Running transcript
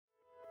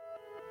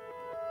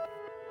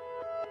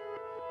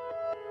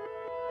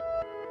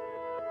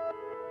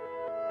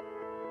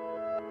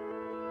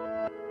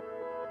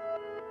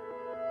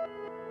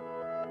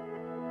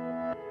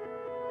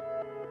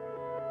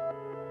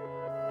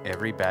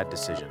Every bad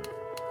decision.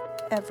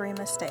 Every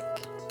mistake.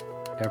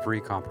 Every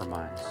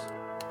compromise.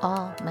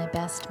 All my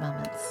best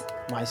moments.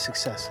 My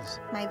successes.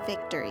 My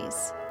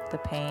victories. The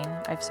pain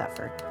I've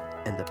suffered.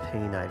 And the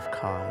pain I've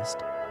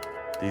caused.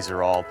 These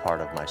are all part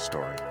of my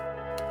story.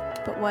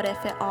 But what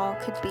if it all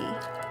could be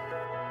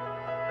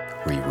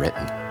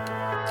rewritten?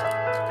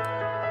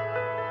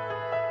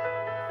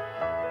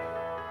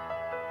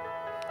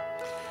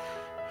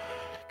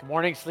 Good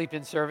morning,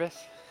 Sleep-In service.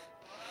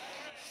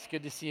 It's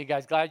good to see you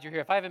guys. Glad you're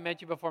here. If I haven't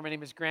met you before, my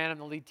name is Grant. I'm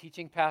the lead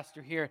teaching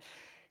pastor here.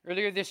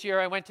 Earlier this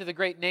year, I went to the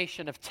great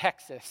nation of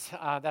Texas.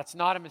 That's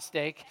not a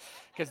mistake,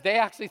 because they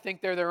actually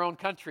think they're their own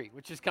country,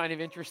 which is kind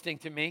of interesting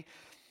to me.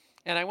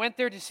 And I went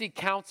there to seek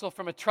counsel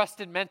from a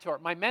trusted mentor.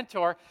 My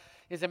mentor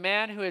is a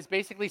man who has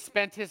basically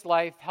spent his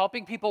life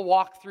helping people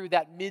walk through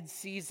that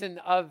mid-season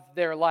of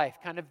their life,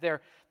 kind of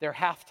their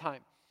halftime.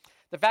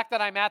 The fact that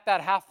I'm at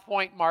that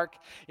half-point mark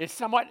is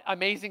somewhat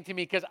amazing to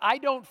me because I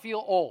don't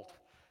feel old.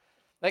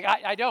 Like,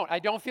 I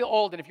don't feel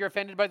old. And if you're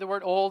offended by the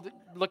word old,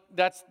 look,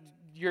 that's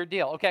your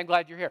deal. Okay, I'm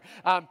glad you're here.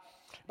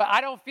 But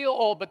I don't feel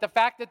old. But the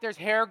fact that there's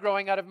hair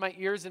growing out of my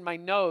ears and my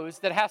nose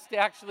that has to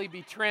actually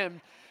be trimmed,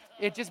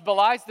 it just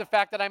belies the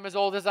fact that I'm as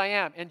old as I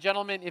am. And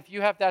gentlemen, if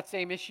you have that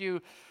same issue,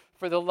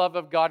 for the love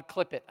of God,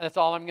 clip it. That's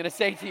all I'm going to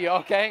say to you,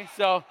 okay?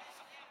 So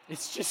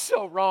it's just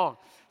so wrong.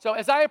 So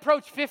as I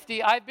approach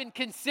 50, I've been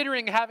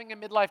considering having a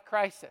midlife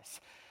crisis.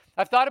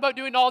 I've thought about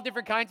doing all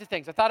different kinds of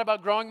things. I thought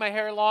about growing my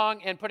hair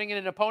long and putting it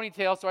in a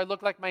ponytail so I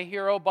look like my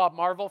hero, Bob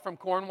Marvel from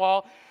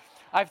Cornwall.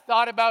 I've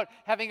thought about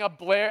having a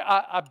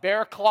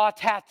bear claw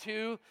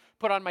tattoo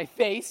put on my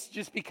face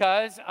just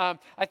because.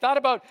 I thought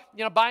about,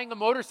 buying a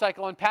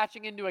motorcycle and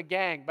patching into a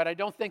gang, but I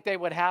don't think they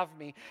would have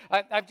me.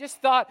 I've just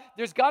thought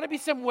there's got to be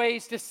some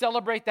ways to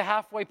celebrate the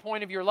halfway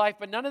point of your life,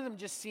 but none of them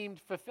just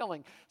seemed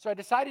fulfilling. So I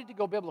decided to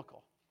go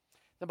biblical.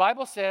 The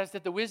Bible says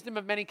that the wisdom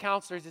of many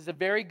counselors is a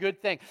very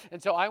good thing.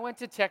 And so I went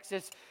to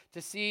Texas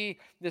to see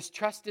this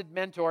trusted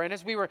mentor. And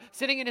as we were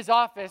sitting in his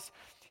office,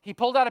 he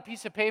pulled out a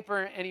piece of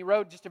paper and he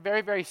wrote just a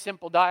very, very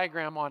simple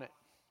diagram on it.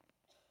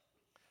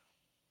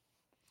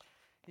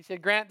 He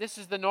said, Grant, this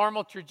is the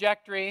normal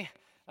trajectory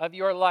of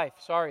your life.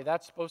 Sorry,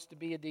 that's supposed to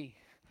be a D.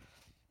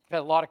 I've had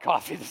a lot of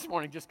coffee this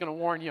morning, just going to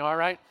warn you, all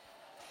right?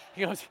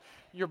 He goes,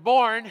 you're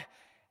born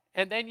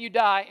and then you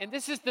die. And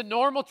this is the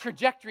normal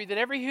trajectory that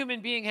every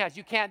human being has.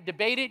 You can't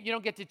debate it. You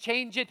don't get to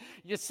change it.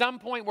 At some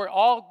point, we're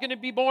all going to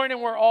be born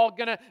and we're all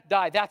going to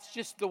die. That's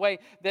just the way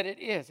that it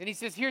is. And he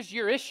says, here's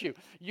your issue.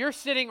 You're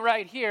sitting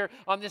right here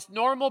on this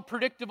normal,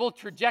 predictable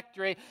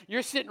trajectory.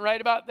 You're sitting right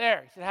about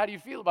there. He said, how do you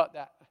feel about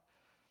that?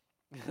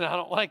 And I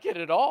don't like it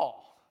at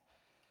all.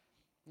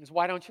 He says,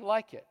 why don't you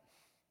like it?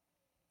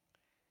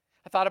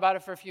 I thought about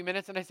it for a few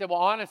minutes and I said, well,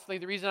 honestly,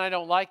 the reason I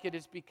don't like it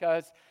is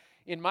because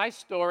in my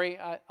story,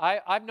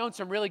 I've known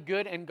some really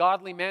good and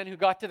godly men who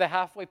got to the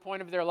halfway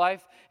point of their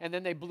life and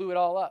then they blew it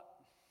all up.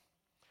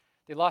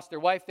 They lost their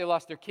wife, they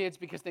lost their kids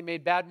because they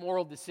made bad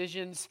moral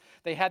decisions.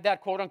 They had that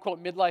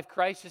quote-unquote midlife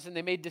crisis and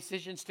they made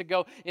decisions to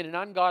go in an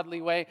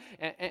ungodly way.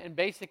 And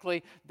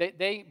basically,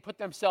 they put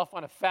themselves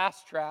on a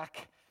fast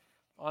track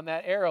on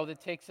that arrow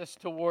that takes us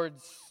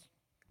towards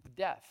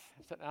death.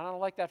 I said, I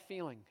don't like that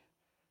feeling.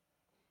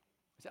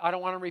 I said, I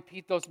don't want to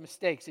repeat those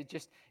mistakes. It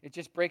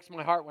just breaks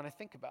my heart when I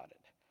think about it.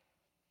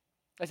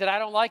 I said, I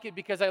don't like it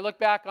because I look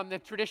back on the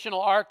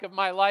traditional arc of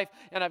my life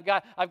and I've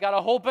got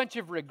a whole bunch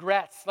of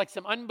regrets, like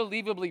some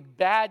unbelievably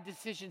bad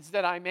decisions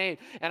that I made.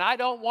 And I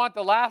don't want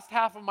the last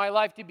half of my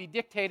life to be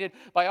dictated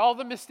by all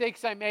the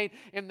mistakes I made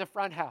in the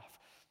front half.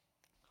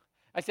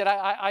 I said,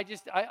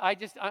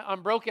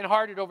 I'm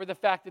brokenhearted over the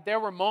fact that there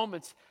were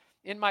moments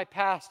in my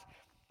past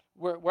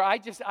where I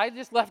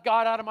just left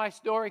God out of my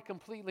story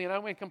completely and I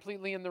went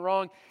completely in the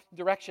wrong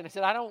direction. I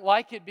said, I don't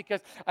like it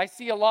because I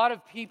see a lot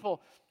of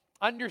people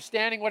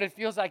understanding what it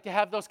feels like to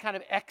have those kind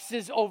of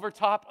X's over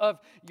top of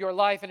your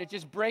life. And it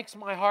just breaks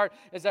my heart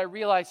as I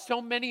realize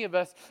so many of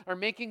us are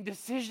making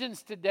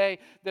decisions today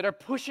that are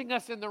pushing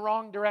us in the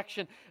wrong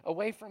direction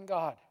away from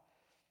God.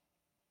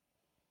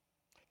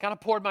 Kind of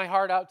poured my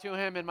heart out to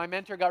him and my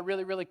mentor got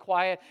really, really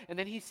quiet. And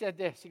then he said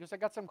this, he goes, I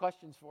got some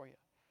questions for you.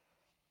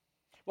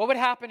 What would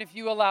happen if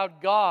you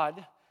allowed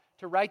God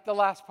to write the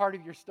last part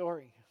of your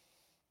story?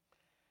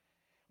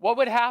 What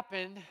would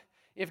happen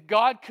if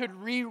God could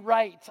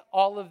rewrite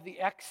all of the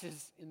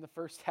X's in the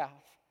first half?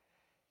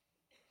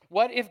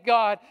 What if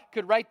God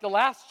could write the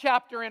last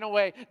chapter in a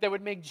way that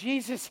would make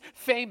Jesus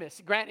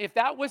famous? Grant, if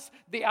that was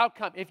the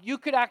outcome, if you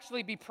could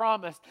actually be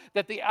promised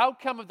that the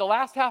outcome of the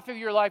last half of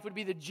your life would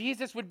be that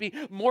Jesus would be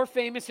more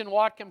famous in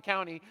Whatcom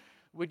County,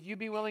 would you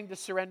be willing to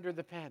surrender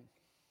the pen?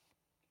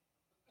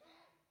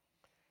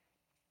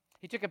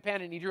 He took a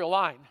pen and he drew a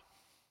line.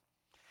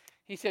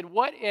 He said,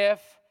 what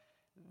if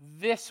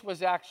this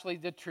was actually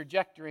the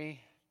trajectory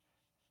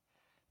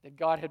that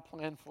God had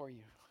planned for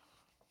you?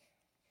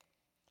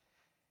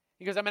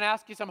 He goes, I'm going to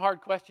ask you some hard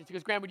questions. He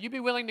goes, Graham, would you be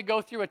willing to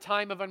go through a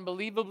time of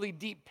unbelievably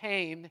deep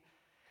pain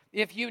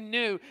if you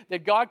knew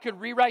that God could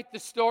rewrite the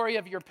story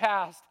of your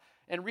past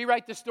and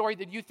rewrite the story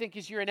that you think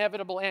is your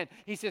inevitable end.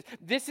 He says,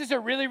 this is a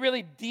really,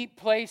 really deep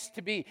place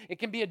to be. It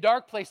can be a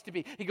dark place to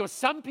be. He goes,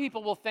 some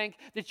people will think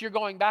that you're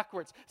going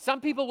backwards.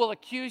 Some people will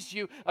accuse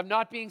you of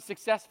not being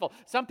successful.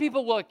 Some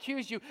people will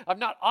accuse you of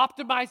not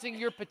optimizing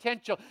your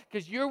potential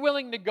because you're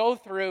willing to go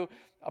through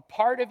a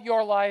part of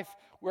your life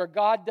where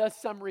God does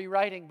some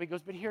rewriting. But he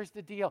goes, but here's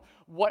the deal.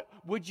 What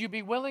would you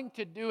be willing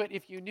to do it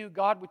if you knew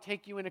God would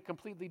take you in a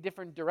completely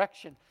different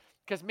direction?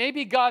 Because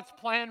maybe God's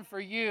plan for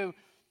you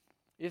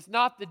is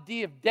not the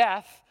D of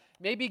death.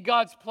 Maybe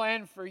God's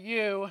plan for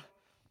you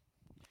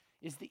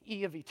is the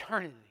E of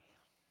eternity.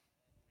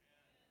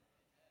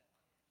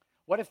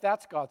 What if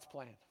that's God's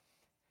plan?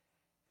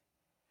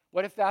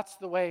 What if that's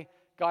the way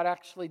God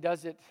actually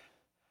does it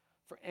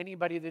for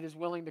anybody that is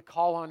willing to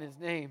call on his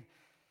name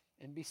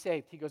and be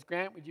saved? He goes,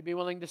 Grant, would you be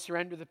willing to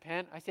surrender the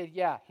pen? I said,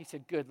 yeah. He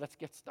said, good, let's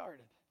get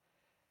started.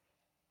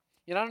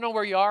 You know, I don't know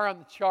where you are on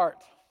the chart.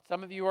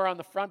 Some of you are on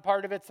the front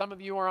part of it. Some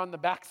of you are on the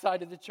back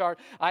side of the chart.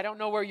 I don't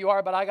know where you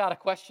are, but I got a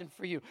question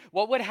for you.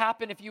 What would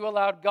happen if you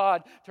allowed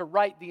God to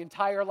write the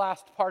entire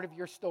last part of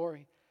your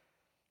story?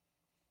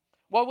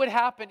 What would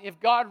happen if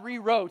God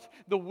rewrote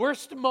the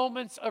worst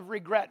moments of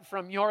regret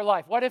from your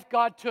life? What if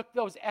God took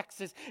those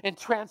X's and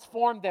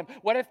transformed them?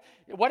 What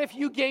if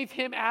you gave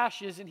him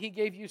ashes and he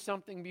gave you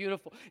something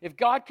beautiful? If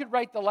God could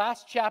write the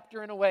last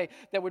chapter in a way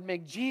that would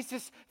make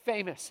Jesus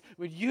famous,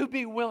 would you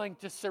be willing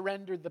to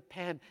surrender the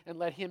pen and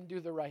let him do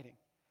the writing?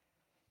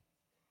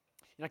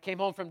 And I came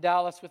home from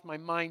Dallas with my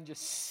mind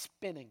just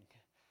spinning.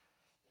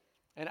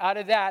 And out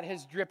of that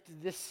has dripped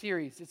this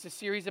series. It's a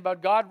series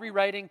about God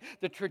rewriting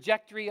the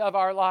trajectory of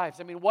our lives.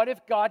 I mean, what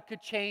if God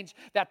could change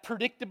that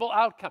predictable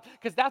outcome?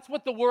 Because that's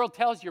what the world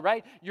tells you,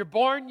 right? You're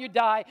born, you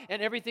die, and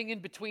everything in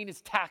between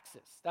is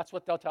taxes. That's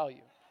what they'll tell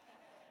you.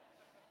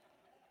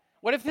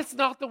 What if it's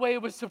not the way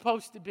it was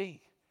supposed to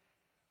be?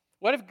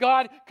 What if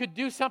God could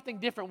do something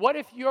different? What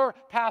if your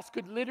past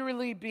could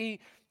literally be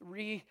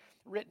rewritten?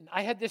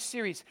 I had this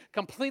series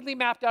completely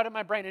mapped out in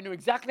my brain. I knew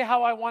exactly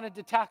how I wanted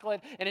to tackle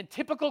it. And in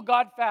typical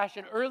God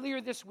fashion, earlier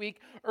this week,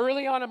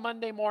 early on a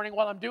Monday morning,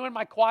 while I'm doing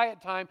my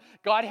quiet time,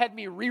 God had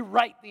me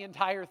rewrite the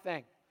entire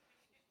thing.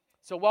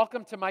 So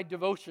welcome to my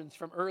devotions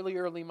from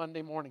early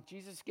Monday morning.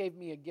 Jesus gave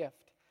me a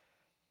gift.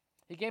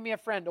 He gave me a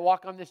friend to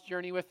walk on this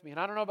journey with me. And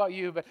I don't know about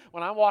you, but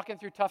when I'm walking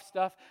through tough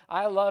stuff,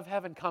 I love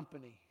having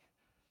company.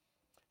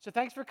 So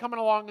thanks for coming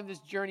along on this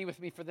journey with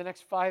me for the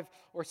next 5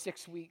 or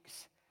 6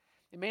 weeks.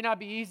 It may not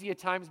be easy at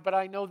times, but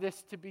I know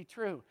this to be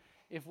true.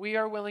 If we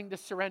are willing to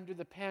surrender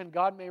the pen,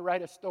 God may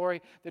write a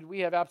story that we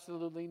have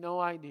absolutely no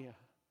idea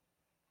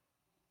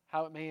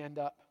how it may end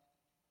up.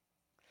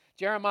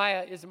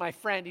 Jeremiah is my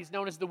friend. He's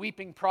known as the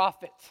weeping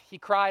prophet. He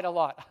cried a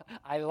lot.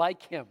 I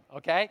like him,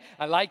 okay?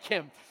 I like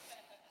him.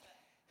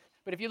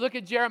 But if you look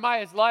at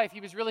Jeremiah's life,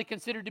 he was really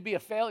considered to be a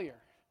failure.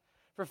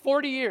 For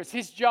 40 years,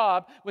 his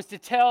job was to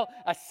tell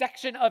a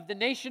section of the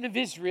nation of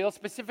Israel,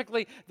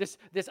 specifically this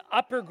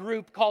upper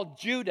group called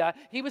Judah,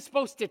 he was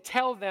supposed to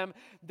tell them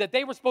that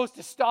they were supposed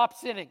to stop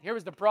sinning. Here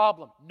was the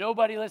problem.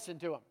 Nobody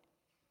listened to him.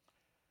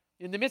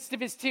 In the midst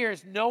of his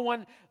tears, no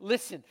one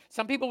listened.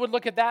 Some people would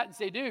look at that and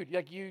say, dude,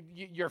 like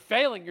you're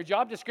failing. Your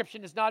job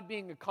description is not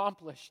being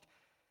accomplished.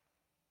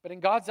 But in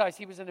God's eyes,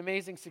 he was an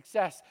amazing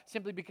success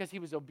simply because he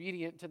was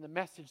obedient to the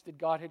message that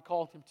God had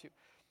called him to.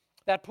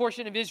 That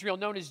portion of Israel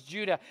known as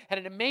Judah had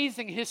an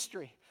amazing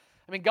history.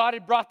 I mean, God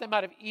had brought them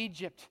out of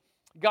Egypt.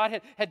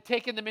 God had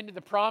taken them into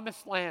the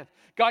promised land.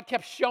 God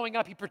kept showing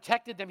up. He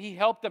protected them. He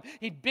helped them.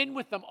 He'd been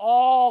with them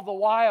all the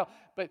while.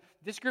 But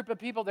this group of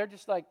people, they're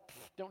just like,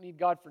 don't need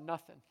God for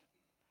nothing.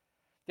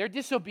 Their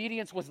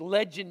disobedience was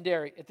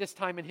legendary at this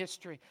time in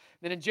history.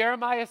 Then in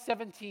Jeremiah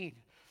 17,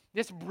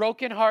 this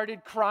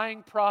brokenhearted,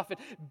 crying prophet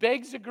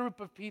begs a group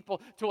of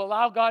people to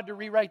allow God to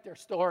rewrite their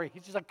story.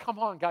 He's just like, come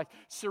on, guys,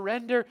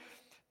 surrender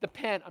the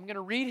pen. I'm going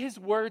to read his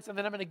words, and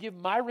then I'm going to give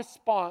my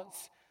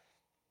response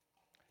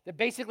that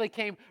basically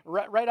came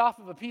right off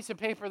of a piece of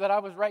paper that I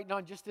was writing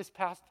on just this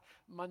past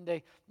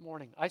Monday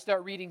morning. I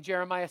start reading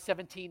Jeremiah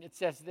 17. It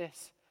says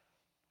this: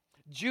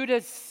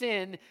 Judah's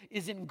sin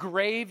is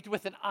engraved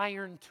with an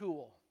iron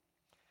tool.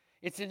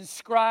 It's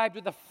inscribed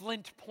with a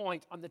flint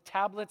point on the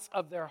tablets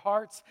of their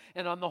hearts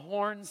and on the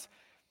horns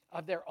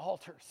of their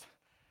altars.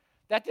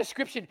 That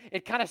description,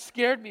 it kind of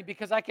scared me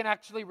because I can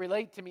actually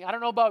relate to me. I don't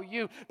know about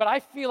you, but I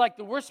feel like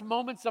the worst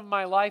moments of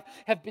my life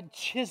have been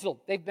chiseled.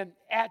 They've been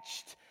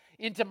etched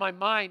into my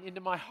mind,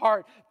 into my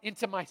heart,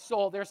 into my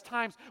soul. There's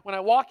times when I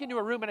walk into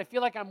a room and I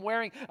feel like I'm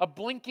wearing a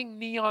blinking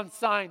neon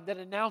sign that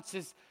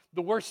announces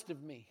the worst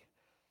of me.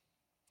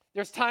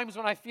 There's times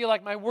when I feel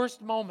like my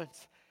worst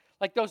moments,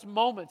 like those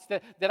moments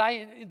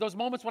those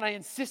moments when I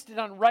insisted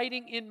on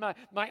writing in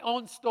my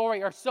own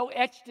story are so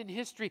etched in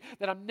history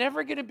that I'm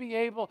never going to be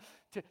able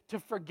to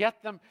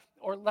forget them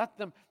or let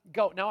them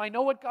go. Now I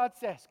know what God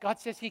says. God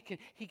says He can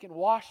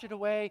wash it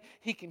away,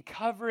 He can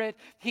cover it,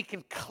 He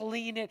can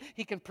clean it,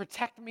 He can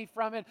protect me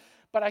from it.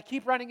 But I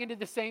keep running into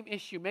the same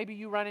issue. Maybe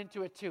you run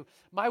into it too.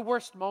 My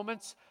worst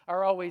moments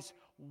are always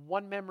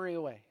one memory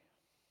away.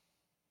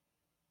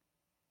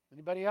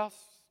 Anybody else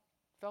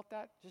felt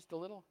that just a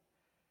little?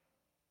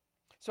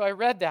 So I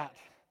read that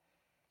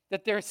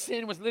their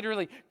sin was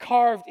literally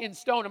carved in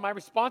stone. And my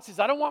response is,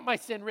 I don't want my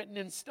sin written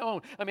in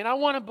stone. I mean, I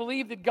want to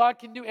believe that God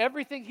can do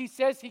everything He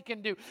says He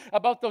can do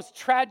about those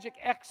tragic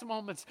X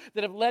moments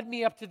that have led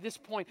me up to this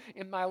point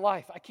in my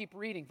life. I keep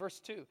reading,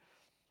 verse 2.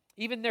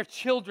 Even their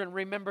children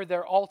remember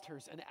their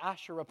altars and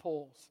Asherah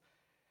poles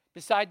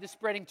beside the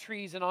spreading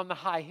trees and on the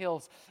high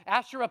hills.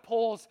 Asherah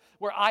poles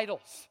were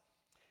idols.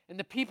 And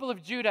the people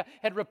of Judah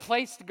had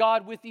replaced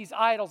God with these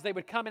idols. They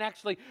would come and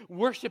actually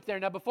worship there.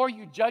 Now, before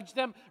you judge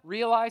them,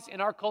 realize in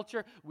our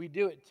culture, we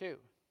do it too.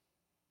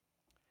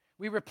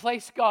 We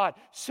replace God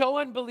so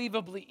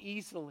unbelievably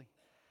easily.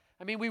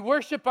 I mean, we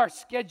worship our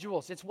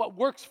schedules. It's what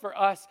works for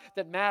us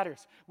that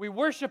matters. We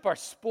worship our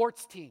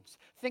sports teams.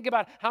 Think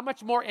about how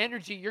much more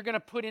energy you're going to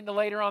put into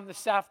later on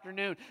this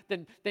afternoon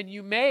than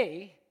you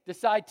may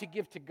decide to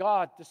give to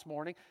God this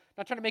morning. I'm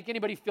not trying to make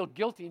anybody feel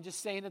guilty. I'm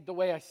just saying it the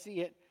way I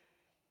see it.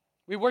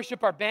 We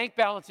worship our bank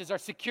balances, our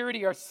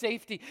security, our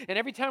safety. And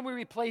every time we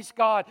replace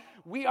God,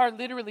 we are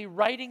literally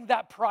writing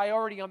that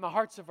priority on the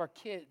hearts of our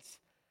kids.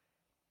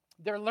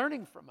 They're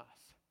learning from us.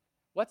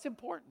 What's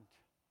important?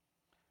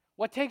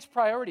 What takes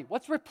priority?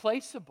 What's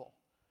replaceable?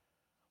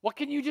 What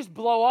can you just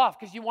blow off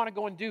because you want to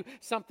go and do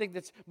something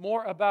that's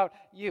more about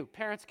you?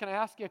 Parents, can I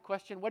ask you a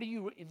question? What are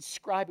you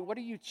inscribing? What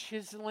are you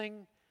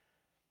chiseling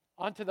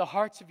onto the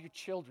hearts of your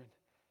children?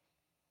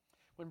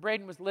 When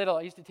Braden was little,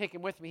 I used to take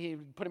him with me. He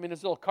would put him in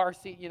his little car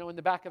seat, in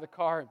the back of the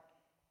car.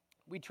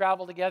 We'd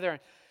travel together.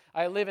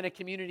 I live in a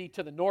community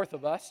to the north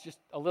of us, just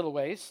a little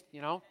ways, You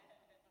know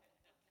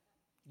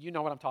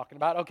what I'm talking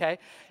about, okay?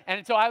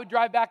 And so I would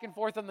drive back and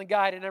forth on the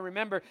guide, and I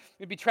remember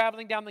we'd be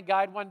traveling down the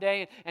guide one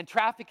day, and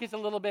traffic is a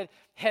little bit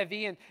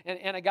heavy, and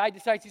a guy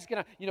decides he's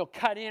going to,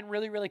 cut in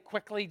really, really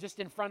quickly just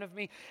in front of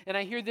me, and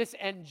I hear this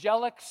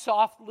angelic,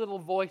 soft little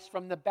voice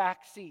from the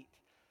back seat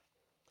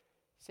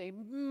say,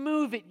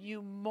 "Move it,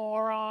 you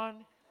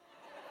moron."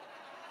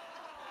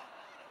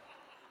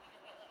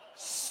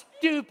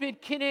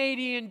 "Stupid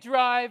Canadian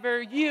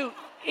driver, you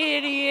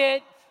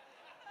idiot."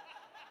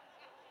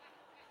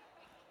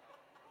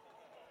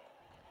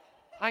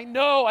 I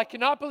know, I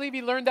cannot believe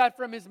he learned that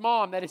from his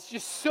mom. That is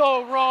just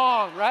so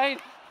wrong,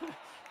 right?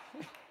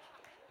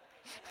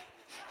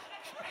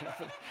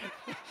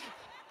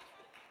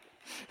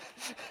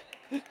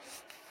 I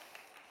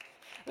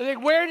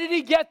think, where did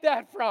he get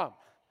that from?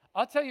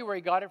 I'll tell you where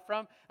he got it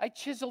from. I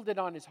chiseled it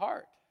on his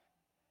heart.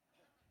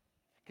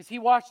 Because he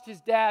watched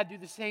his dad do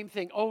the same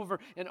thing over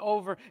and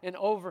over and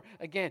over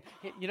again.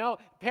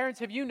 Parents,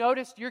 have you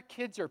noticed your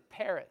kids are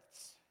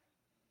parrots?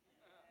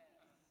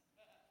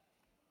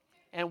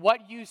 And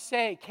what you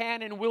say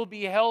can and will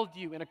be held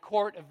you in a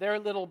court of their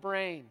little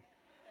brain.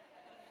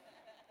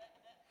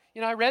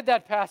 I read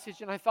that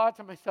passage and I thought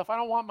to myself, I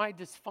don't want my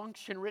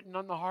dysfunction written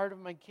on the heart of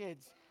my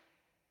kids.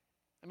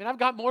 I mean, I've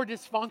got more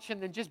dysfunction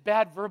than just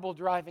bad verbal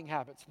driving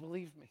habits,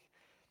 believe me.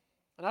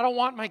 And I don't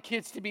want my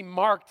kids to be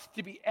marked,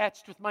 to be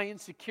etched with my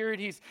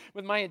insecurities,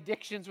 with my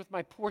addictions, with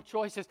my poor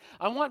choices.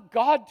 I want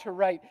God to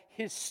write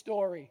His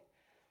story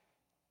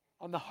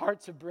on the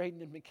hearts of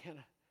Braden and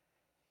McKenna.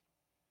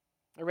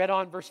 I read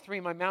on verse 3,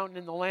 "My mountain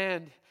in the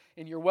land,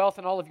 and your wealth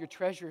and all of your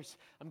treasures,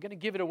 I'm going to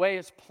give it away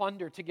as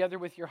plunder together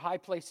with your high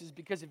places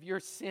because of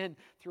your sin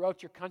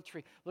throughout your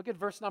country." Look at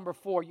verse number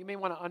 4. You may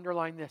want to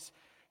underline this.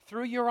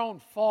 "Through your own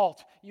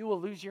fault, you will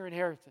lose your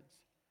inheritance.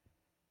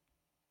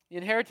 The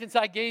inheritance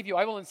I gave you,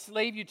 I will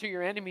enslave you to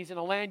your enemies in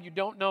a land you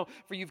don't know,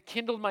 for you've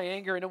kindled my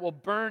anger, and it will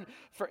burn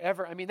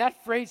forever." I mean,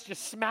 that phrase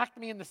just smacked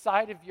me in the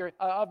side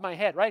of my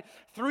head, right?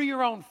 Through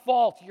your own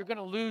fault, you're going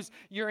to lose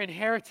your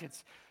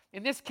inheritance.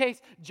 In this case,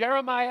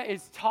 Jeremiah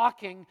is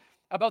talking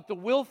about the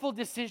willful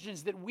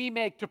decisions that we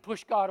make to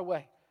push God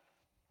away.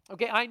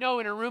 Okay, I know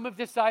in a room of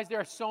this size, there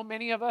are so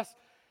many of us,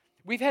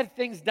 we've had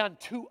things done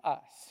to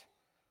us.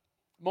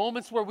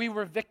 Moments where we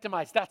were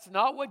victimized. That's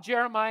not what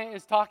Jeremiah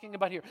is talking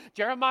about here.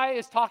 Jeremiah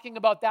is talking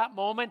about that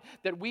moment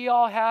that we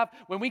all have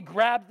when we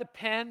grab the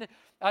pen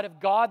out of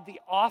God, the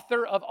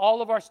author of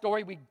all of our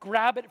story. We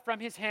grab it from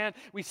His hand.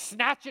 We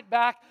snatch it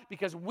back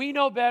because we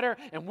know better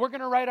and we're going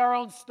to write our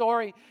own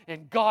story,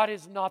 and God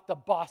is not the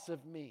boss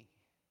of me.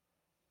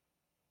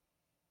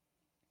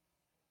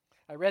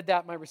 I read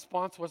that. My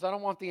response was, I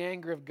don't want the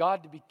anger of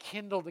God to be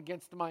kindled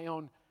against my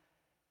own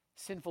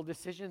sinful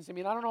decisions. I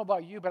mean, I don't know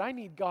about you, but I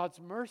need God's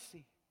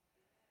mercy.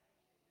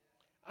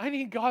 I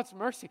need God's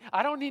mercy.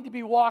 I don't need to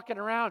be walking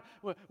around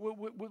with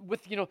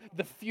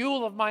the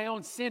fuel of my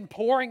own sin,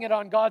 pouring it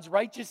on God's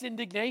righteous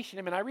indignation.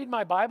 I mean, I read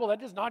my Bible. That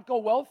does not go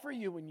well for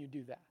you when you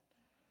do that.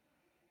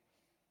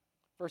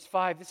 Verse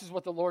 5, this is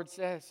what the Lord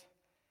says.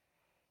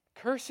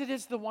 "Cursed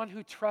is the one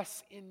who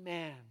trusts in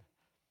man,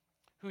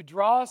 who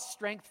draws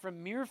strength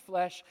from mere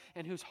flesh,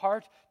 and whose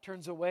heart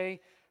turns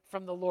away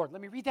from the Lord."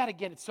 Let me read that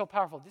again. It's so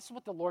powerful. This is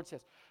what the Lord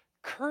says.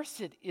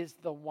 "Cursed is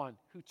the one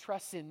who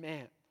trusts in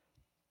man,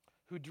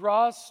 who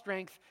draws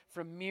strength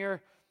from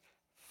mere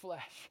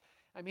flesh."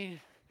 I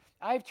mean,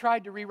 I've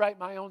tried to rewrite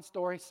my own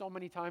story so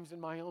many times in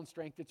my own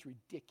strength, it's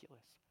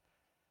ridiculous.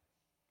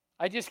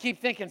 I just keep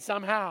thinking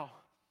somehow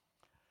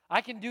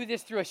I can do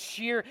this through a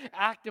sheer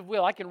act of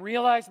will. I can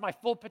realize my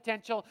full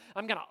potential.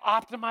 I'm going to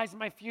optimize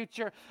my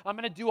future. I'm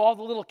going to do all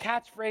the little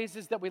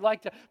catchphrases that we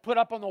like to put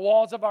up on the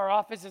walls of our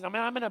offices. I'm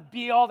going to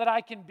be all that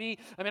I can be.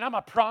 I'm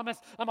a promise.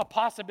 I'm a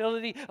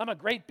possibility. I'm a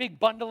great big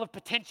bundle of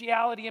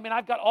potentiality.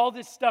 I've got all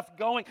this stuff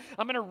going.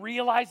 I'm going to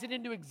realize it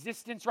into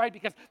existence, right?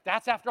 Because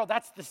that's, after all,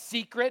 that's the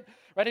secret,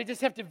 right? I just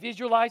have to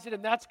visualize it,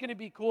 and that's going to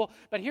be cool.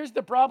 But here's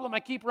the problem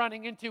I keep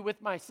running into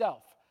with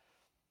myself.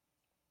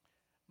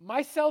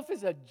 Myself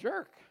is a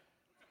jerk.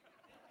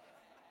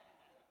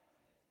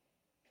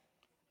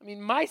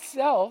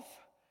 Myself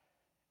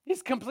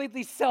is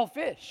completely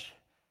selfish.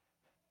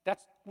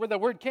 That's where the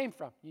word came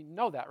from. You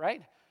know that,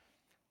 right?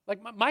 Like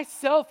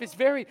myself is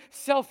very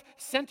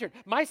self-centered.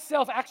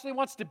 Myself actually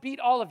wants to beat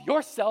all of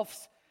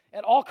yourselves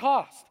at all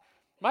cost.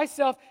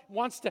 Myself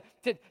wants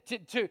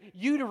to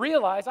you to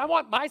realize, I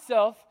want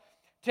myself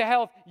to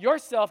help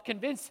yourself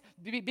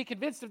be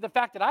convinced of the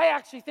fact that I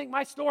actually think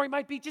my story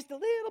might be just a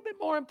little bit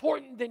more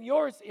important than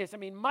yours is.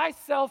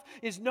 Myself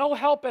is no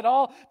help at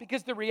all,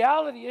 because the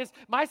reality is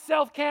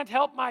myself can't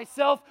help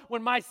myself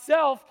when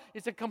myself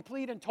is a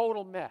complete and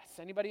total mess.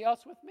 Anybody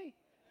else with me?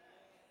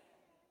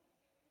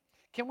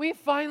 Can we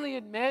finally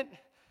admit,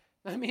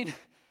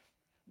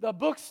 the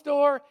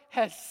bookstore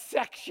has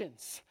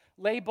sections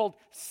labeled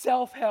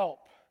self-help.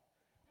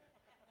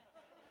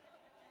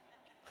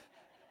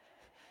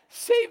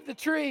 Save the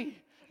tree,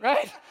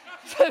 right?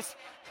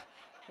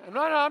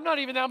 I'm not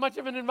even that much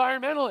of an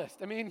environmentalist.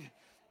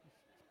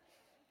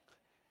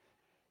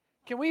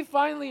 Can we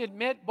finally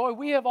admit, boy,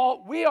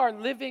 we are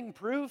living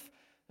proof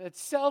that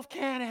self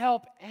can't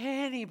help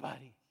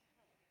anybody.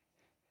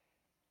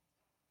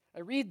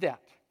 I read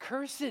that.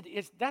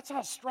 That's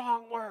a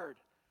strong word.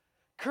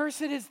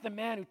 Cursed is the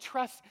man who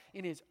trusts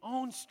in his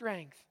own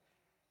strength.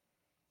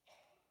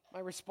 My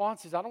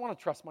response is, I don't want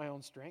to trust my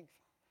own strength.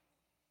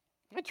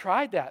 I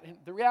tried that, and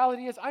the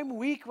reality is I'm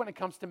weak when it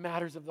comes to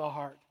matters of the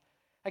heart.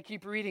 I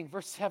keep reading,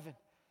 verse 7.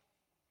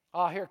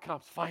 Here it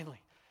comes, finally.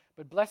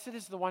 But blessed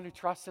is the one who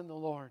trusts in the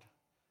Lord,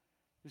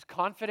 whose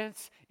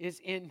confidence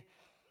is in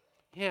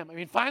Him.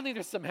 Finally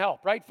there's some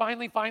help, right?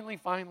 Finally.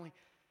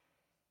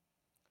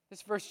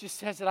 This verse just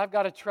says that I've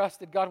got to trust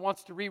that God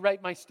wants to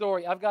rewrite my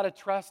story. I've got to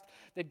trust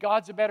that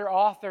God's a better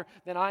author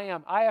than I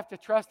am. I have to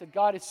trust that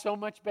God is so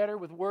much better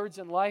with words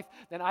and life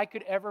than I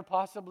could ever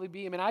possibly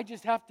be. I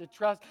just have to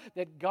trust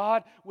that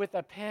God with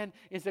a pen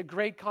is a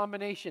great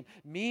combination.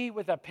 Me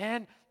with a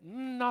pen,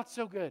 not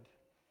so good.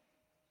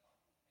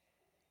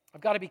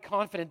 I've got to be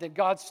confident that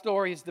God's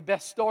story is the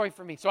best story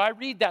for me. So I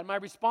read that, and my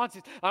response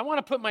is, I want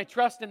to put my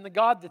trust in the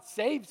God that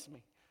saves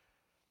me.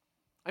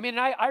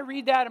 I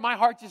read that and my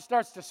heart just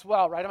starts to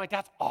swell, right? I'm like,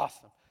 that's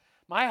awesome.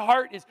 My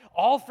heart is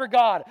all for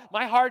God.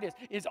 My heart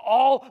is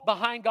all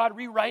behind God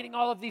rewriting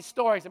all of these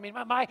stories.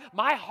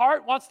 My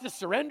heart wants to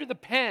surrender the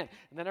pen.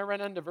 And then I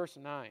run into verse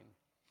 9.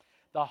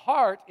 The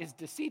heart is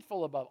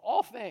deceitful above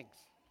all things.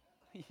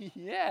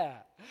 Yeah,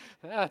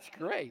 that's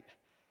great.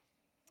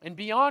 And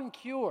beyond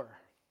cure.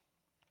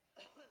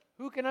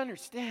 Who can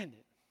understand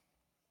it?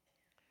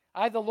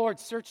 I, the Lord,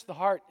 search the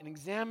heart and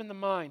examine the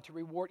mind to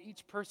reward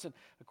each person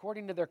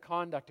according to their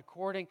conduct,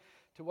 according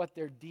to what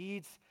their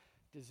deeds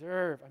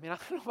deserve. I don't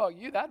know about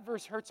you, that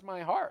verse hurts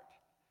my heart.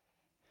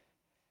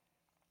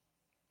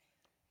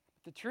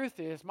 But the truth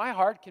is, my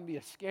heart can be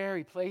a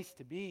scary place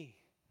to be.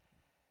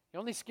 The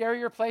only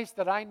scarier place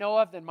that I know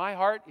of than my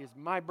heart is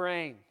my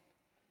brain.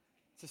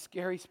 It's a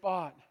scary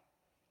spot.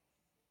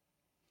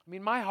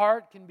 My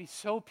heart can be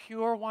so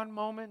pure one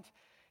moment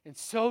and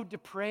so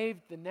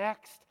depraved the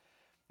next.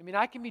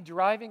 I can be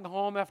driving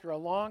home after a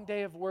long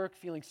day of work,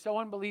 feeling so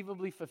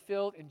unbelievably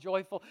fulfilled and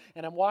joyful,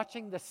 and I'm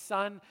watching the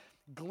sun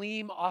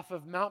gleam off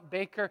of Mount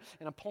Baker,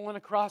 and I'm pulling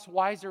across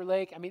Weiser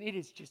Lake.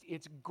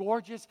 It's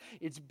gorgeous,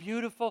 it's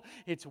beautiful,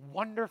 it's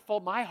wonderful.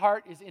 My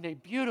heart is in a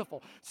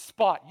beautiful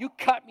spot. You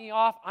cut me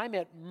off, I'm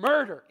at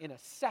murder in a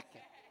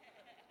second.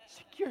 It's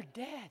like, you're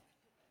dead.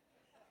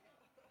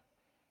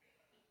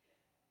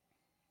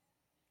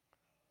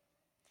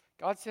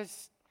 God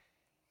says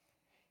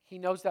He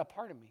knows that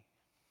part of me.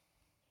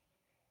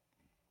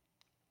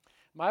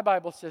 My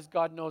Bible says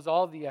God knows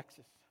all the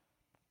X's.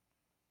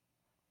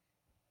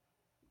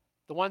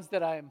 The ones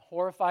that I am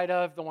horrified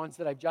of, the ones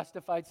that I've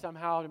justified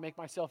somehow to make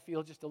myself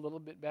feel just a little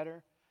bit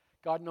better.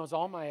 God knows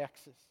all my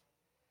X's. In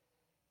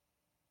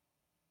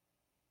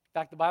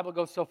fact, the Bible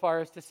goes so far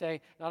as to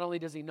say, not only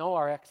does He know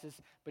our X's,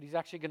 but He's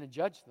actually going to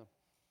judge them.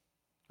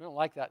 We don't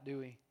like that, do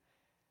we?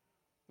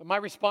 But my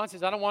response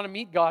is, I don't want to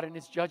meet God in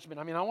His judgment.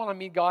 I want to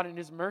meet God in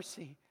His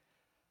mercy.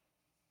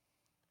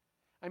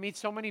 I meet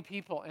so many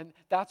people, and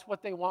that's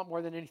what they want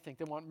more than anything.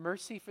 They want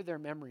mercy for their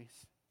memories.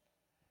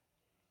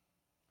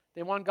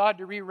 They want God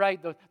to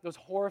rewrite those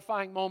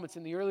horrifying moments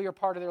in the earlier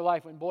part of their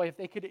life when, boy, if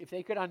they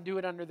could undo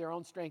it under their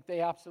own strength,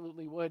 they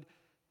absolutely would.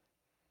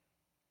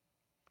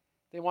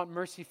 They want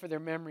mercy for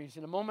their memories.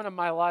 In a moment of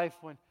my life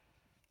when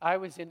I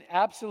was in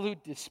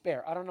absolute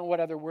despair, I don't know what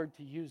other word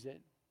to use it,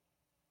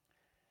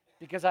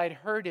 because I'd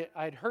hurt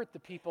the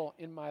people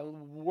in my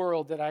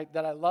world that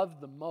I loved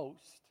the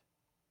most.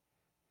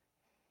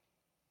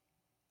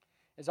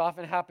 As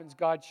often happens,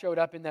 God showed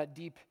up in that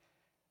deep,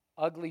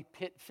 ugly,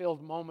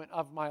 pit-filled moment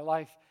of my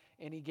life,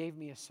 and He gave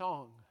me a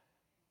song.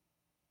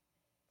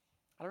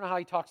 I don't know how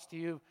He talks to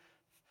you.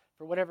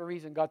 For whatever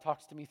reason, God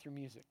talks to me through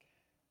music.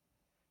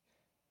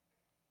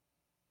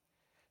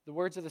 The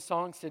words of the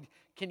song said,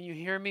 "Can you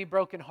hear me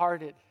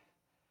brokenhearted?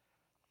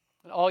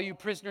 And all you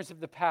prisoners of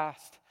the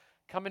past,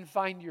 come and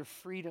find your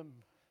freedom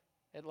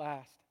at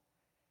last.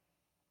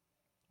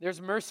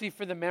 There's mercy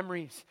for the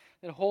memories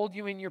that hold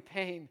you in your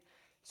pain.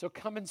 So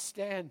come and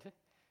stand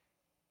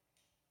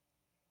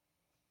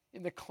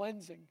in the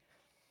cleansing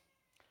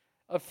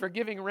of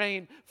forgiving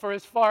rain. For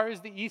as far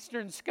as the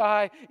eastern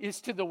sky is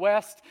to the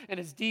west, and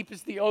as deep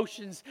as the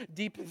ocean's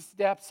deepest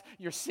depths,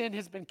 your sin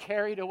has been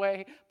carried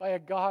away by a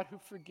God who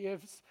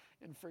forgives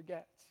and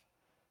forgets.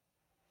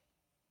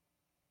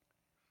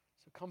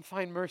 So come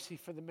find mercy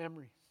for the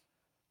memories.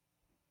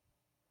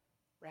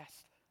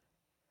 Rest.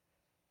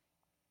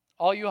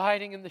 All you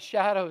hiding in the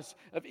shadows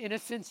of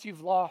innocence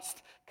you've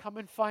lost, come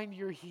and find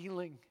your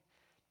healing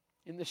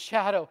in the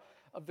shadow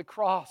of the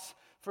cross.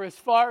 For as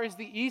far as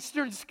the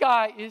eastern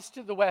sky is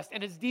to the west,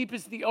 and as deep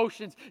as the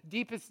ocean's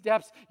deepest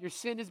depths, your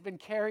sin has been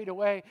carried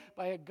away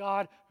by a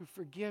God who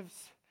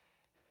forgives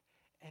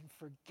and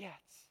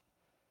forgets.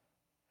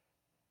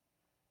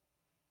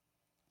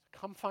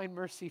 Come find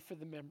mercy for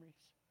the memories.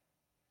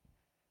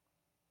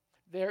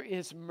 There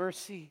is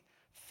mercy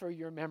for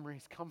your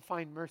memories. Come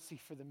find mercy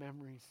for the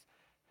memories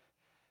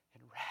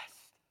and rest.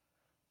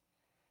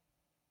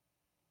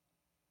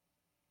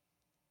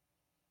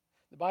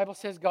 The Bible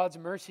says God's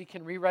mercy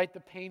can rewrite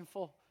the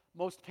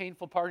most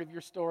painful part of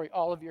your story,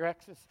 all of your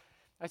exes.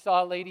 I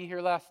saw a lady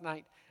here last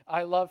night.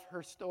 I love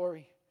her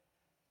story.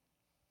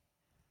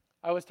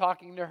 I was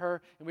talking to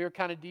her, and we were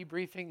kind of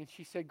debriefing, and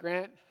she said,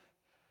 "Grant,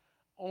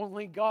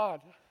 only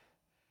God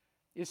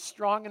is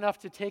strong enough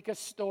to take a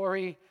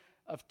story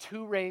of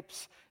 2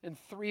 rapes and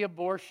 3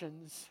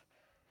 abortions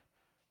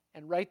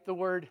and write the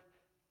word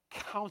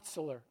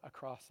counselor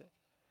across it."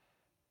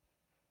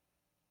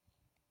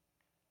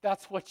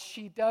 That's what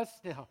she does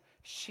now.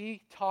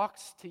 She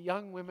talks to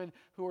young women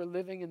who are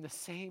living in the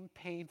same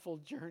painful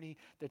journey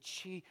that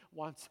she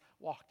once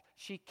walked.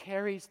 She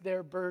carries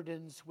their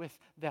burdens with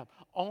them.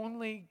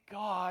 Only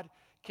God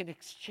can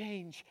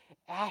exchange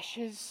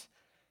ashes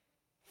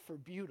for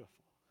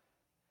beautiful.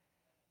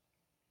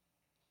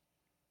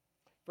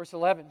 Verse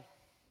 11.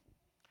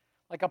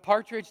 Like a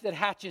partridge that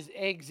hatches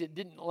eggs it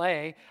didn't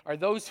lay are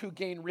those who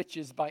gain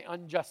riches by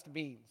unjust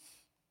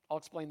means. I'll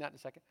explain that in a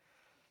second.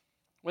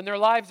 When their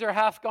lives are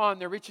half gone,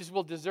 their riches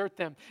will desert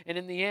them, and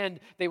in the end,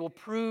 they will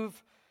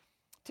prove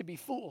to be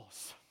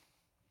fools.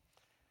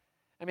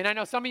 I mean, I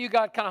know some of you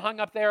got kind of hung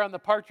up there on the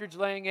partridge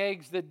laying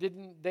eggs that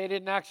they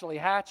didn't actually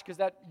hatch, because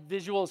that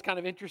visual is kind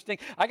of interesting.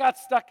 I got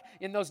stuck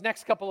in those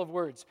next couple of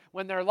words,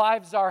 when their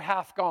lives are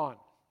half gone.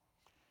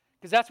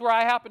 Because that's where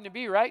I happen to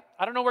be, right?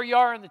 I don't know where you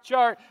are in the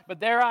chart, but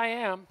there I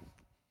am.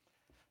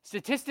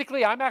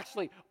 Statistically, I'm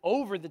actually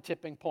over the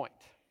tipping point,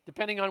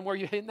 depending on where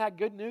you're in that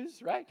good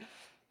news, right?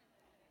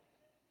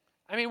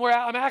 I mean,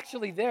 I'm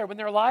actually there when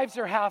their lives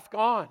are half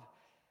gone.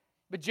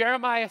 But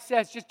Jeremiah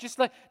says, just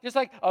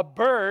like a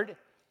bird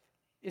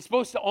is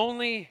supposed to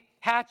only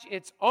hatch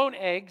its own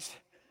eggs,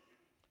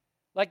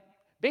 like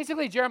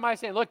basically Jeremiah is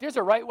saying, look, there's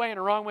a right way and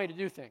a wrong way to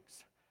do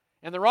things.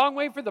 And the wrong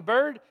way for the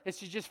bird is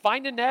to just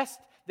find a nest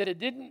that it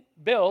didn't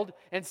build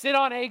and sit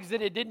on eggs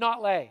that it did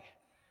not lay.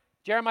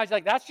 Jeremiah's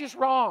like, that's just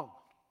wrong.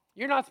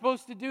 You're not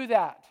supposed to do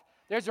that.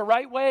 There's a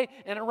right way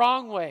and a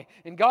wrong way.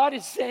 And God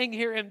is saying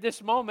here in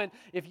this moment,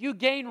 if you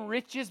gain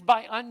riches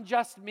by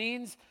unjust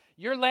means,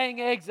 you're laying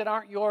eggs that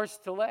aren't yours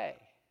to lay,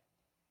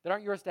 that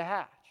aren't yours to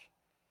hatch.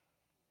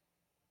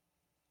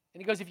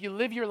 And he goes, if you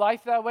live your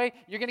life that way,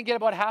 you're going to get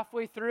about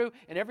halfway through,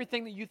 and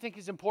everything that you think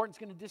is important is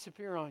going to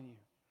disappear on you.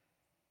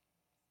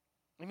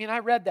 I mean, I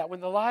read that. When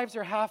the lives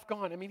are half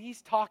gone, I mean,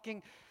 he's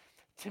talking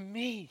to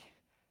me.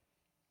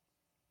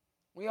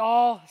 We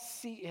all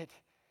see it.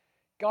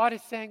 God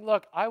is saying,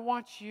 look, I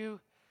want you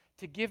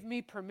to give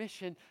me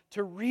permission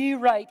to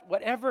rewrite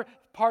whatever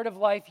part of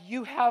life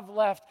you have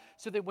left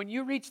so that when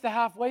you reach the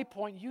halfway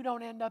point, you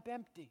don't end up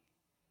empty.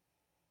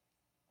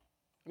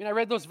 I mean, I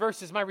read those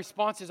verses. My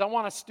response is, I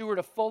want to steward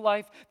a full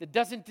life that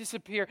doesn't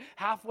disappear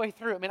halfway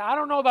through. I mean, I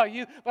don't know about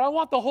you, but I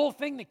want the whole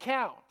thing to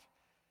count.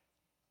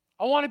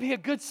 I want to be a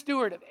good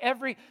steward of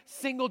every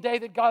single day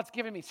that God's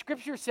given me.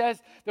 Scripture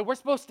says that we're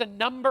supposed to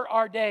number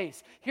our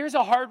days. Here's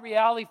a hard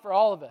reality for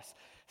all of us.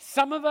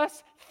 Some of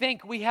us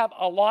think we have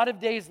a lot of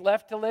days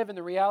left to live, and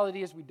the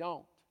reality is we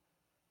don't.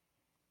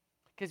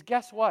 Because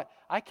guess what?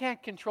 I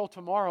can't control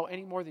tomorrow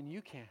any more than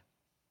you can.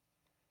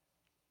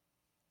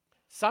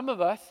 Some of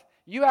us,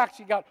 you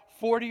actually got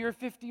 40 or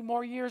 50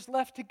 more years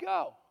left to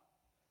go.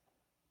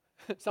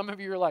 Some of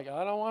you are like,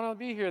 I don't want to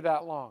be here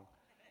that long.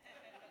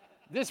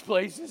 This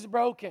place is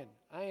broken.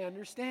 I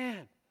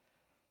understand.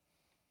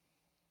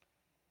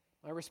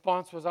 My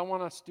response was, I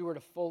want to steward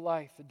a full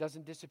life that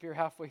doesn't disappear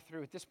halfway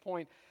through. At this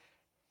point,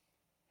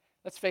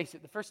 let's face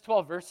it, the first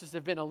 12 verses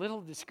have been a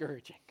little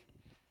discouraging.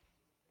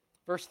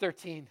 Verse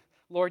 13,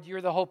 Lord,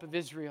 you're the hope of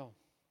Israel.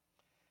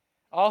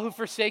 All who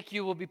forsake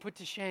you will be put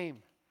to shame.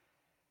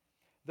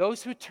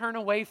 Those who turn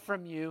away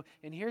from you,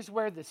 and here's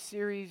where the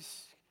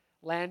series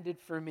landed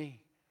for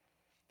me.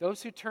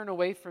 Those who turn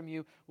away from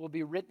you will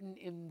be written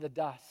in the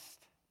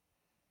dust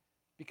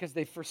because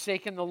they've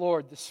forsaken the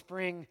Lord, the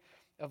spring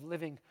of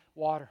living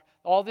water.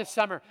 All this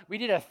summer, we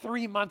did a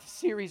 3-month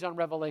series on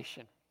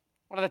Revelation.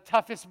 One of the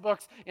toughest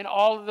books in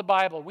all of the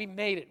Bible. We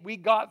made it. We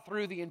got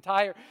through the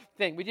entire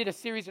thing. We did a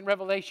series in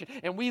Revelation,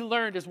 and we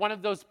learned as one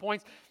of those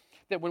points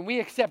that when we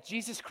accept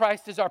Jesus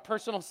Christ as our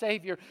personal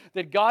Savior,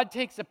 that God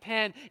takes a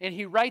pen and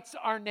He writes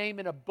our name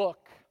in a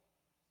book.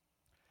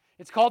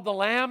 It's called the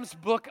Lamb's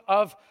Book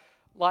of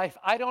Life.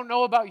 I don't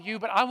know about you,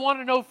 but I want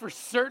to know for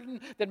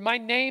certain that my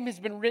name has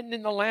been written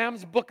in the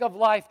Lamb's Book of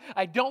Life.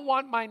 I don't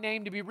want my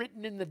name to be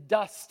written in the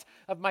dust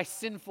of my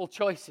sinful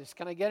choices.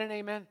 Can I get an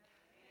amen?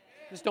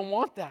 Just don't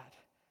want that.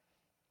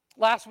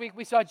 Last week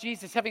we saw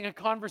Jesus having a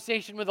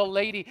conversation with a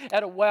lady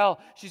at a well.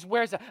 She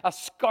wears a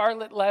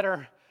scarlet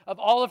letter of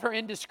all of her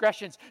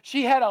indiscretions.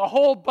 She had a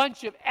whole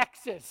bunch of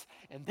X's.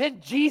 And then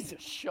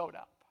Jesus showed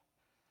up.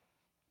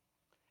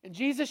 And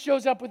Jesus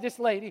shows up with this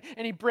lady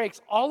and He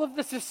breaks all of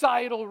the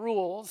societal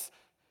rules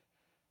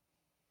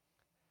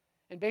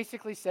and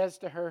basically says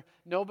to her,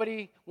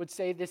 nobody would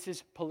say this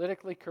is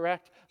politically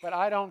correct, but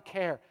I don't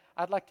care.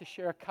 I'd like to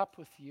share a cup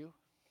with you.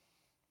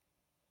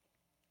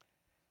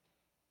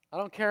 I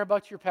don't care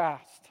about your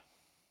past.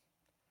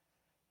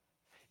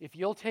 If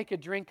you'll take a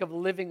drink of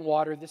living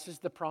water, this is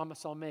the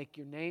promise I'll make.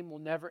 Your name will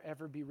never,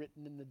 ever be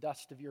written in the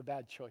dust of your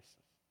bad choices.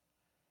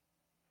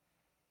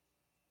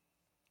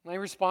 My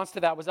response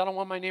to that was, I don't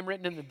want my name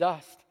written in the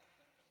dust.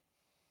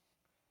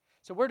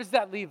 So where does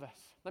that leave us?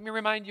 Let me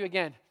remind you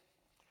again.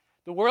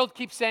 The world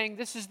keeps saying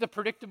this is the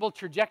predictable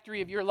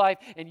trajectory of your life,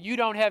 and you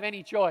don't have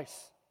any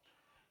choice.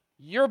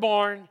 You're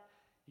born,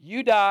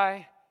 you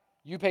die,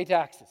 you pay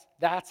taxes.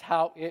 That's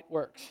how it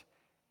works.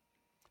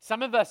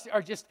 Some of us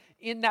are just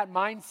in that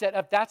mindset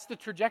of that's the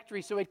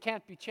trajectory, so it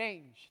can't be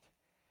changed.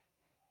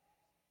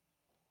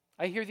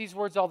 I hear these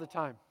words all the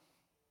time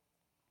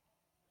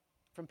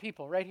from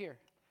people right here.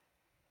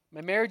 My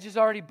marriage is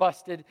already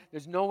busted.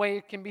 There's no way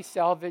it can be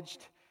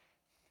salvaged.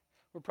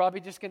 We're probably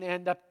just going to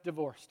end up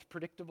divorced.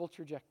 Predictable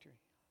trajectory.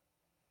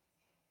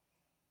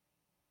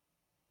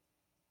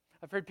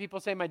 I've heard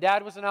people say, my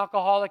dad was an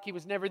alcoholic. He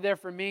was never there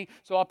for me,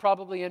 so I'll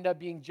probably end up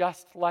being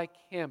just like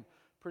him.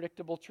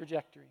 Predictable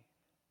trajectory.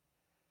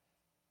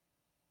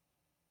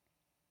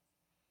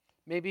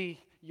 Maybe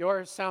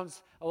yours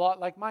sounds a lot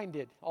like mine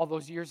did all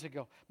those years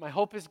ago. My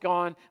hope is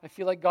gone. I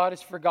feel like God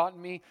has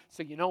forgotten me.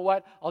 So you know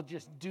what? I'll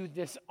just do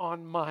this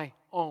on my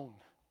own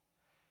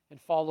and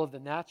follow the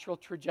natural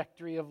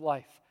trajectory of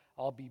life.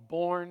 I'll be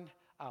born,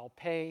 I'll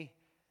pay,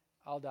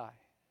 I'll die.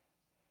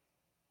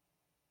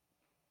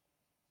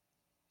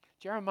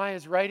 Jeremiah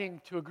is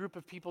writing to a group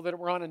of people that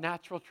were on a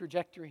natural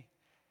trajectory.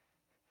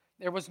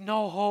 There was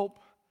no hope.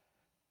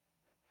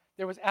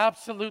 There was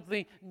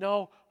absolutely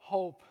no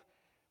hope.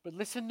 But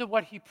listen to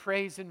what he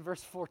prays in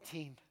verse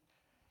 14.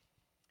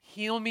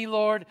 Heal me,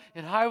 Lord,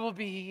 and I will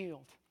be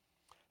healed.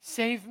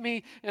 Save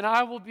me, and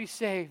I will be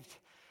saved.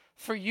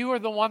 For you are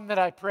the one that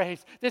I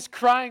praise. This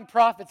crying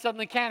prophet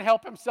suddenly can't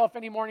help himself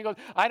anymore. And he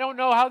goes, I don't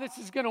know how this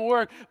is going to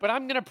work, but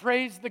I'm going to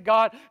praise the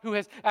God who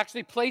has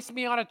actually placed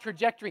me on a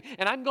trajectory.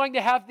 And I'm going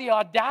to have the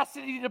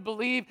audacity to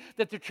believe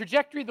that the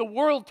trajectory the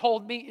world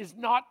told me is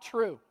not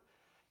true.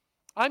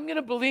 I'm going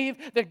to believe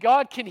that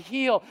God can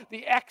heal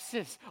the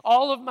X's,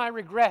 all of my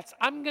regrets.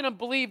 I'm going to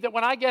believe that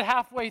when I get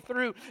halfway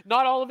through,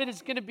 not all of it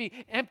is going to be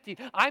empty.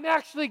 I'm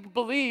actually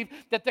believe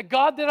that the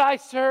God that I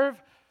serve,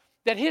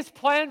 that His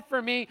plan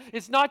for me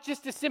is not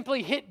just to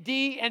simply hit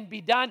D and be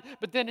done,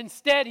 but that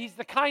instead He's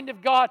the kind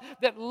of God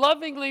that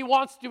lovingly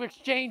wants to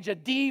exchange a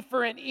D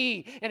for an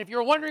E. And if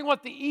you're wondering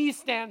what the E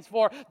stands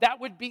for, that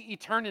would be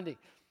eternity.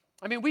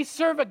 I mean, we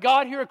serve a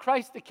God here at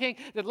Christ the King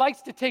that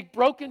likes to take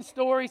broken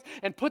stories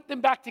and put them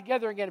back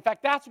together again. In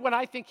fact, that's when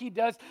I think He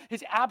does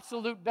His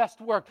absolute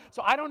best work.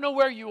 So I don't know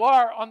where you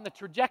are on the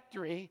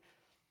trajectory,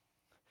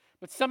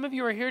 but some of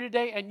you are here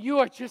today and you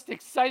are just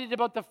excited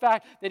about the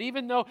fact that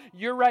even though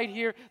you're right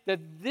here, that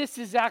this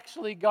is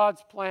actually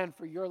God's plan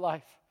for your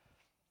life.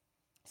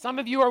 Some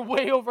of you are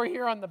way over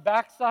here on the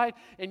backside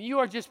and you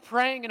are just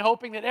praying and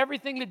hoping that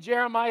everything that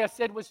Jeremiah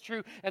said was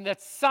true and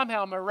that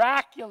somehow,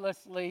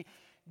 miraculously,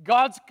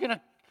 God's going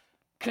to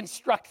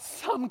construct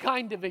some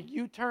kind of a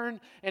U-turn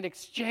and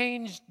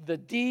exchange the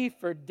D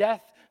for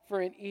death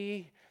for an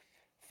E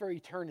for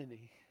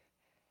eternity.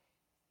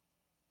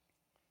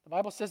 The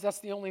Bible says that's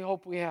the only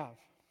hope we have.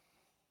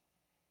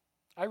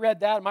 I read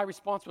that and my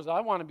response was,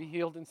 I want to be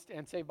healed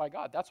and saved by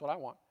God. That's what I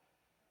want.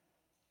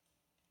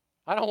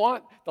 I don't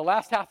want the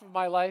last half of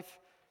my life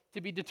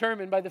to be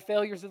determined by the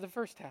failures of the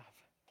first half.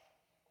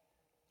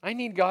 I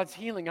need God's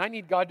healing. I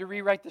need God to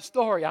rewrite the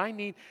story. I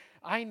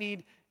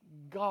need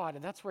God,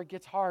 and that's where it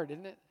gets hard,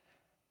 isn't it?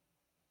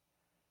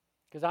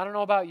 Because I don't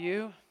know about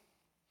you,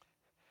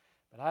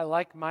 but I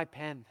like my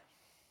pen.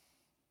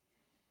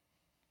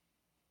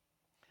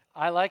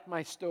 I like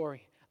my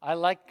story. I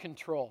like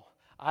control.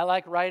 I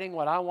like writing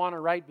what I want to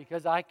write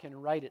because I can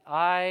write it.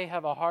 I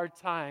have a hard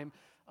time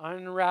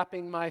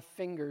unwrapping my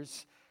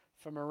fingers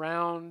from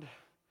around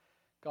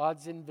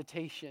God's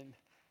invitation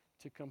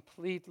to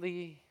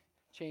completely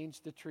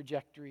change the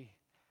trajectory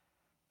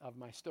of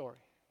my story.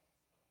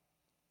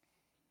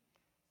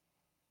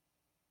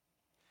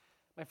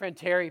 My friend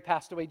Terry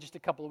passed away just a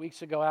couple of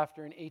weeks ago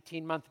after an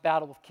 18-month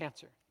battle with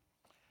cancer.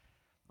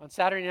 On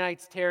Saturday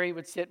nights, Terry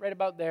would sit right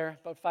about there,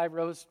 about 5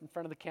 rows in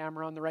front of the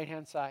camera on the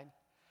right-hand side.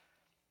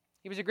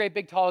 He was a great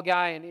big tall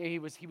guy, and he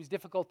was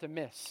difficult to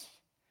miss.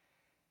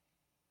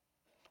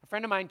 A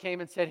friend of mine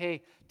came and said,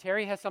 "Hey,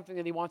 Terry has something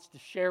that he wants to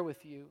share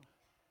with you.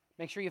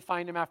 Make sure you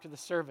find him after the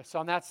service." So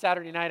on that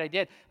Saturday night, I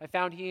did. I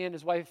found he and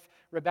his wife,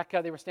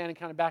 Rebecca, they were standing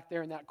kind of back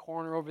there in that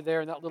corner over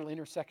there in that little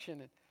intersection.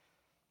 And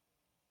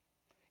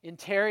in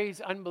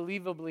Terry's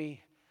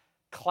unbelievably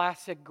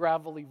classic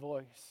gravelly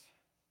voice,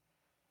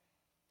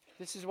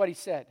 this is what he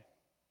said.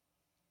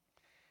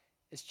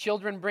 "As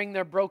children bring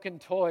their broken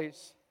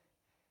toys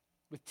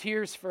with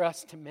tears for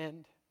us to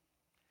mend,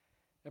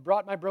 I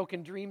brought my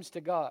broken dreams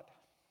to God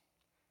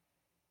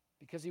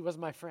because He was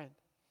my friend.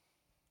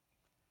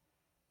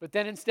 But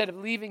then instead of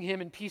leaving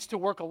Him in peace to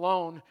work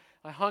alone,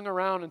 I hung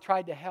around and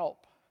tried to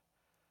help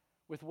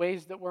with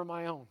ways that were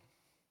my own.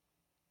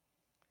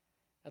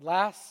 At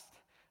last,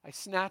 I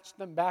snatched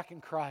them back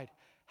and cried,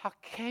 'How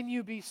can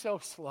you be so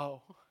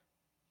slow?'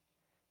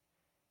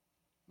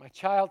 My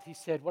child," he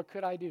said, "what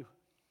could I do?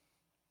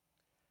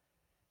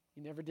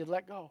 You never did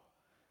let go."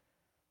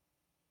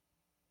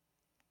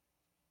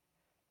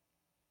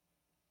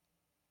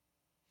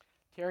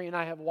 Terry and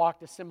I have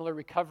walked a similar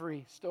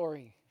recovery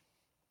story.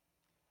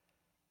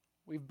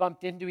 We've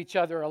bumped into each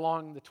other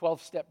along the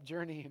 12-step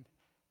journey.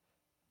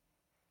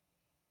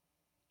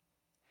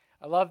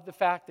 I love the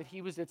fact that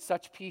he was at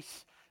such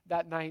peace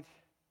that night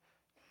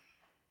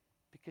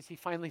because he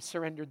finally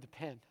surrendered the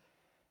pen.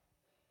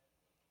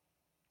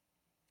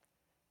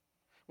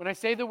 When I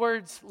say the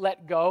words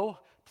 "let go,"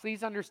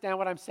 please understand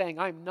what I'm saying.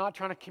 I'm not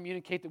trying to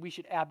communicate that we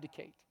should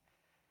abdicate.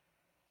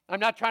 I'm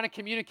not trying to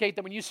communicate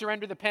that when you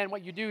surrender the pen,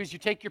 what you do is you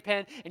take your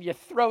pen and you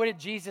throw it at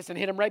Jesus and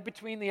hit him right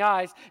between the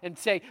eyes and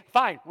say,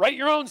 "Fine, write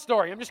your own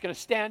story. I'm just going to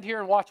stand here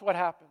and watch what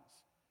happens."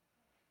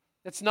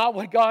 That's not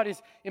what God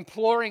is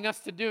imploring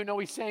us to do. No,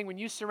 He's saying when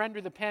you surrender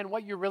the pen,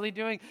 what you're really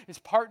doing is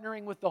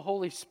partnering with the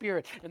Holy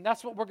Spirit. And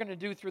that's what we're going to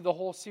do through the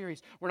whole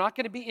series. We're not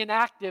going to be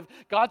inactive.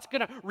 God's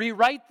going to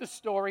rewrite the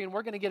story and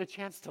we're going to get a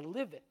chance to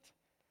live it.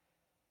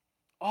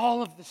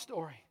 All of the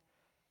story.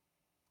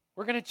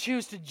 We're going to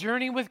choose to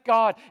journey with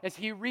God as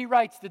He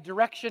rewrites the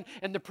direction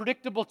and the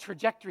predictable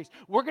trajectories.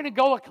 We're going to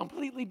go a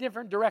completely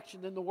different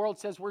direction than the world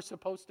says we're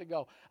supposed to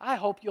go. I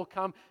hope you'll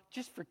come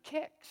just for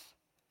kicks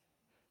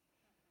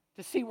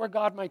to see where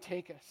God might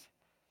take us.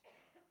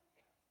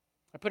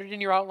 I put it in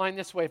your outline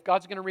this way. If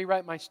God's going to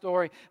rewrite my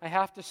story, I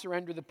have to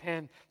surrender the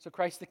pen. So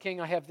Christ the King,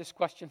 I have this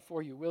question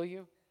for you. Will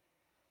you?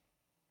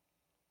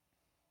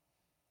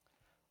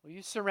 Will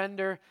you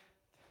surrender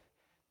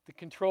the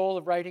control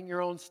of writing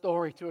your own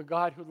story to a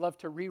God who'd love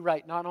to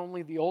rewrite not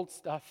only the old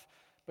stuff,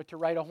 but to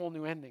write a whole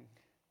new ending?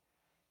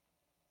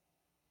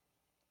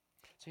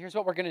 So here's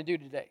what we're going to do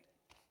today.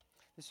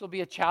 This will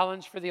be a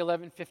challenge for the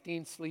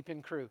 11:15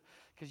 sleep-in crew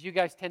because you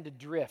guys tend to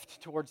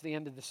drift towards the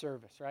end of the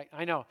service, right?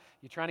 I know.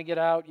 You're trying to get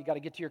out. You got to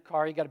get to your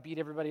car. You got to beat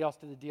everybody else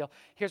to the deal.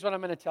 Here's what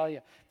I'm going to tell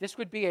you. This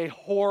would be a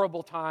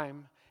horrible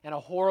time and a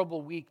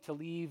horrible week to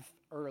leave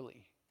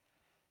early,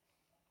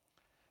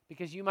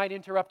 because you might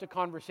interrupt a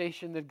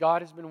conversation that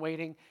God has been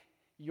waiting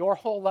your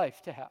whole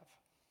life to have.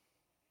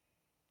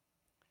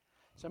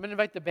 So I'm going to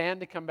invite the band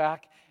to come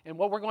back, and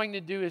what we're going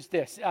to do is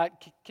this.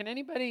 Can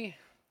anybody,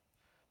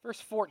 verse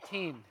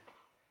 14,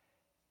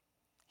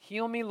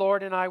 "Heal me,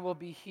 Lord, and I will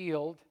be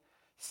healed.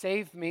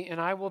 Save me,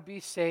 and I will be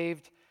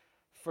saved.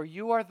 For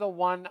you are the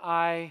one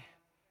I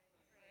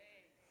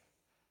praise.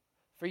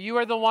 For you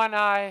are the one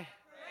I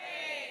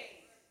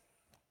praise."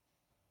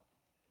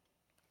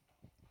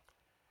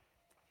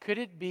 Could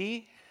it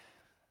be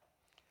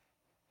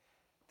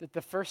that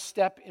the first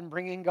step in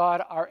bringing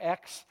God our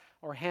X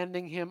or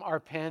handing Him our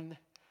pen,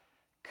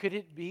 could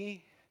it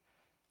be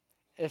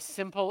as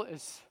simple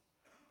as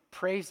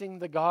praising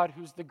the God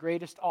who's the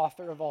greatest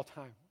author of all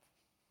time?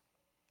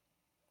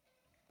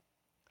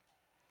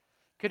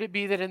 Could it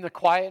be that in the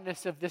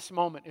quietness of this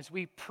moment, as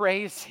we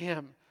praise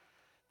Him,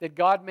 that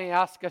God may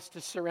ask us to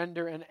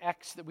surrender an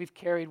X that we've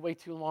carried way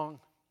too long,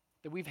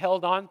 that we've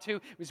held on to,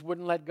 we just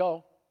wouldn't let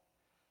go?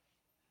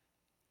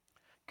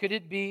 Could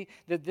it be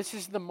that this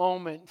is the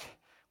moment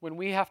when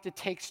we have to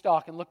take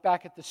stock and look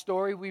back at the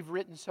story we've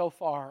written so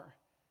far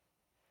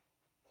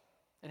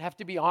and have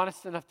to be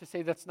honest enough to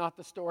say that's not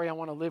the story I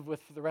want to live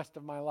with for the rest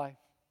of my life?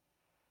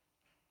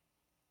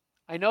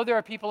 I know there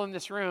are people in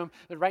this room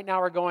that right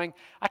now are going,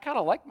 "I kind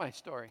of like my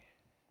story.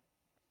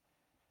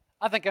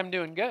 I think I'm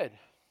doing good.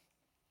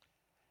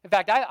 In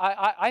fact,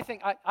 I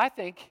think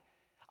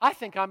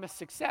I'm a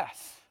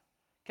success."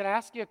 Can I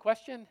ask you a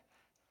question?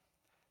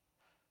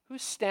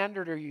 Whose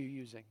standard are you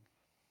using?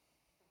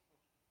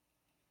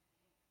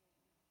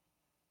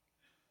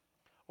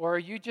 Or are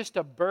you just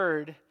a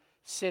bird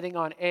sitting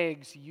on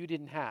eggs you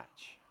didn't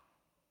hatch.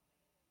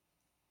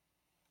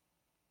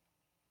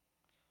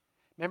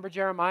 Remember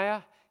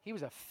Jeremiah? He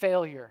was a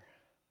failure.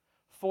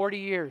 40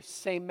 years,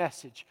 same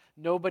message.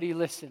 Nobody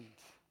listened.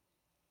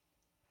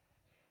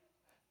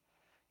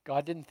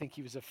 God didn't think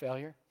he was a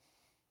failure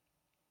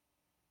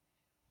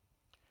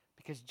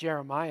because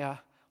Jeremiah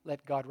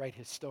let God write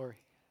his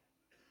story.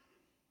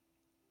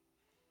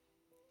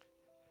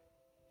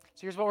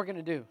 So here's what we're going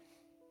to do.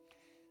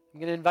 I'm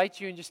going to invite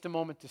you in just a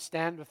moment to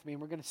stand with me,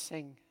 and we're going to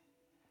sing.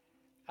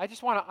 I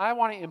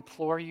want to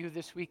implore you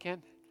this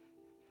weekend,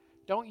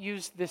 don't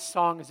use this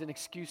song as an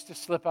excuse to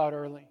slip out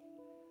early.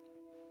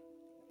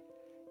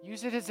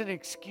 Use it as an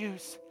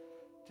excuse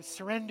to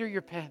surrender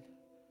your pen.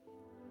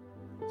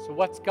 So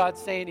what's God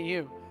saying to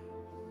you?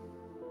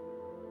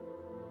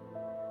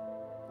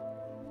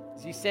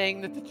 Is he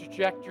saying that the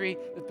trajectory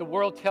that the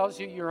world tells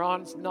you you're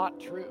on is not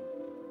true?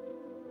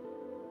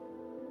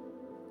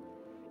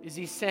 Is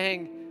he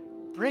saying,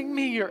 bring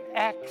me your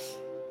X.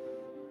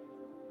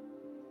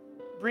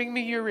 Bring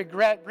me your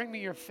regret. Bring me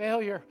your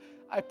failure.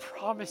 I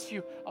promise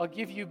you, I'll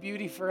give you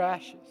beauty for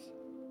ashes.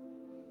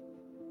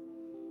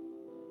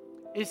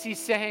 Is he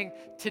saying,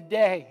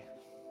 today,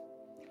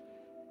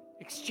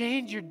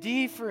 exchange your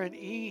D for an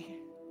E.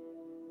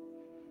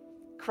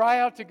 Cry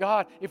out to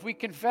God. If we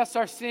confess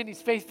our sin,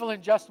 he's faithful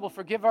and just, will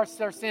forgive us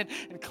our sin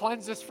and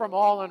cleanse us from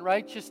all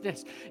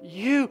unrighteousness.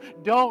 You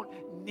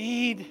don't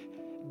need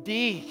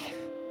D.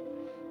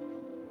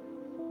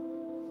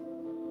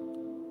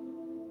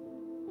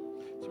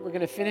 So we're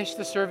going to finish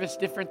the service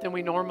different than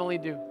we normally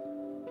do.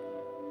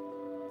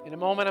 In a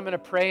moment, I'm going to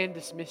pray and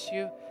dismiss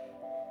you.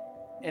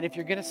 And if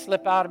you're going to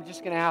slip out, I'm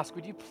just going to ask,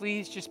 would you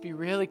please just be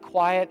really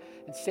quiet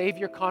and save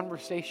your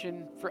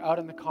conversation for out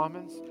in the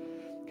commons?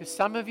 Because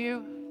some of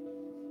you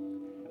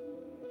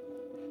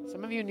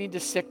need to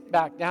sit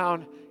back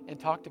down and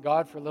talk to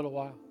God for a little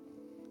while.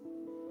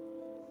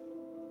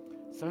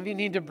 Some of you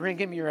need to bring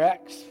him your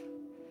ex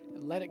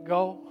and let it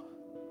go.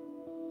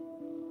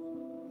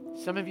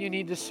 Some of you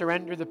need to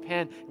surrender the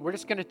pen. And we're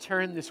just going to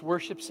turn this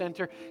worship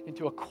center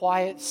into a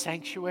quiet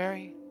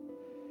sanctuary.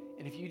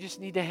 And if you just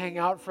need to hang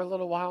out for a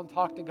little while and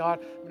talk to God,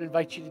 I'm going to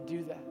invite you to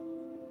do that.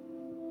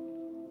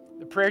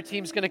 The prayer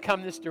team's going to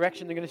come this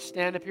direction. They're going to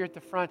stand up here at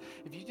the front.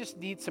 If you just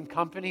need some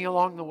company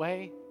along the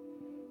way,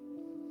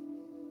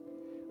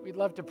 we'd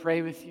love to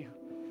pray with you.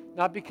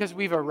 Not because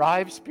we've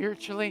arrived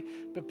spiritually,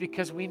 but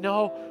because we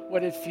know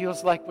what it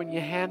feels like when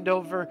you hand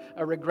over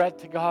a regret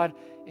to God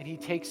and he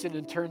takes it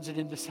and turns it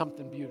into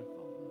something beautiful.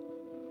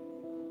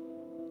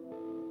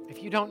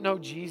 If you don't know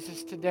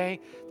Jesus today,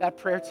 that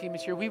prayer team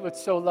is here. We would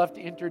so love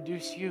to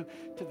introduce you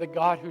to the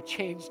God who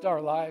changed our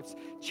lives,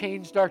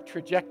 changed our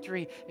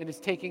trajectory, and is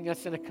taking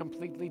us in a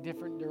completely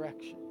different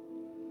direction.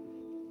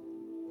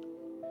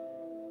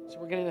 So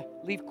we're going to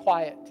leave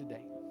quiet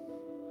today.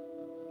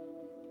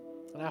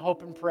 And I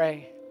hope and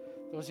pray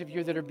those of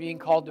you that are being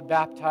called to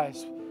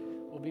baptize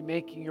will be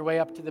making your way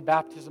up to the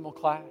baptismal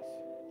class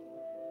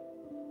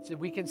so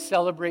we can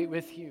celebrate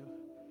with you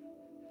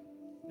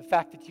the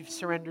fact that you've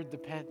surrendered the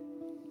pen.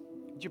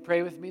 Would you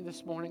pray with me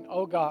this morning?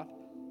 Oh God,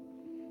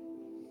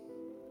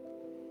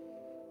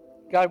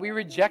 we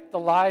reject the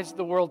lies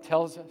the world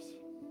tells us.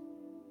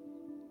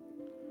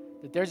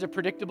 That there's a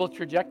predictable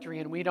trajectory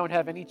and we don't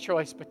have any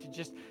choice but to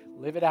just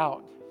live it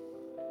out.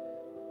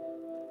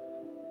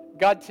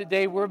 God,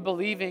 today we're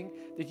believing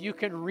that you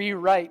can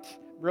rewrite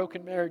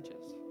broken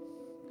marriages.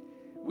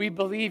 We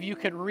believe you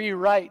can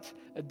rewrite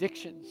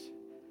addictions.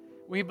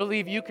 We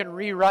believe you can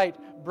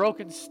rewrite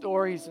broken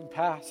stories and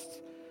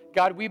pasts.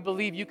 God, we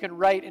believe you can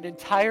write an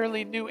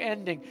entirely new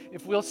ending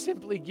if we'll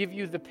simply give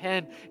you the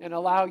pen and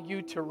allow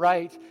you to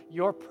write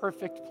your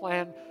perfect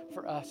plan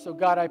for us. So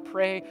God, I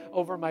pray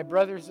over my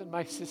brothers and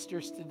my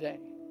sisters today.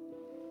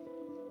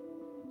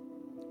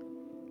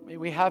 May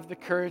we have the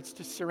courage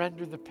to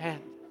surrender the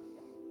pen.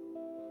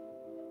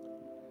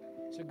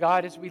 So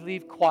God, as we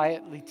leave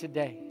quietly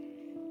today,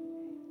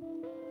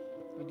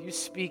 would you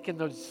speak in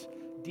those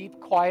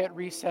deep, quiet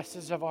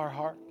recesses of our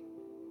heart?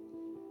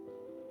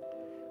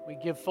 We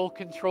give full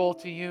control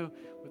to you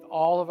with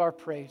all of our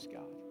praise,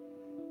 God.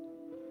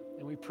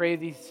 And we pray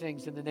these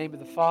things in the name of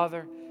the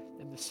Father,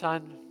 and the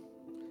Son,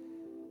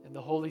 and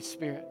the Holy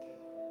Spirit.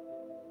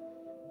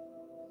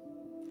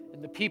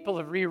 And the people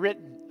have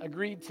rewritten,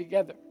 agreed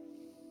together,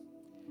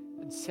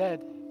 and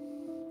said,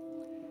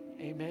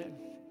 Amen.